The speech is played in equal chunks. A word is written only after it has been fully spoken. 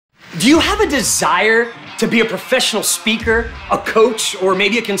Do you have a desire to be a professional speaker, a coach, or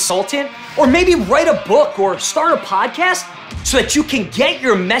maybe a consultant? Or maybe write a book or start a podcast so that you can get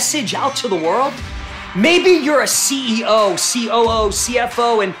your message out to the world? Maybe you're a CEO, COO,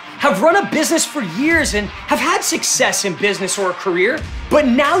 CFO, and have run a business for years and have had success in business or a career, but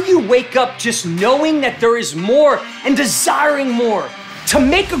now you wake up just knowing that there is more and desiring more, to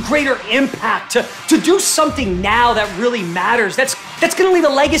make a greater impact, to do something now that really matters, that's gonna leave a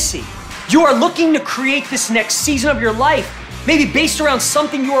legacy. You are looking to create this next season of your life, maybe based around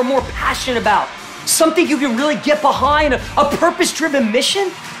something you are more passionate about, something you can really get behind, a purpose-driven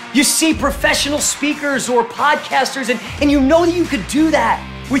mission. You see professional speakers or podcasters and you know that you could do that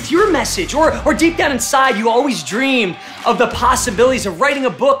with your message, or deep down inside, you always dreamed of the possibilities of writing a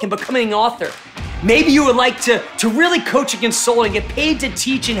book and becoming an author. Maybe you would like to really coach and consult and get paid to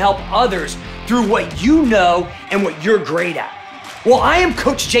teach and help others through what you know and what you're great at. Well, I am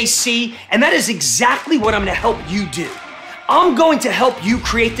Coach JC, and that is exactly what I'm gonna help you do. I'm going to help you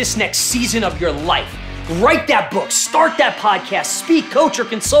create this next season of your life. Write that book, start that podcast, speak, coach, or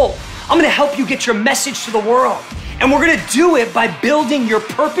consult. I'm gonna help you get your message to the world. And we're gonna do it by building your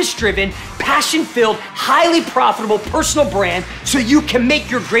purpose-driven, passion-filled, highly profitable personal brand so you can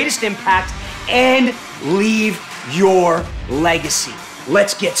make your greatest impact and leave your legacy.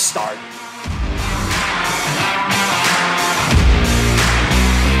 Let's get started.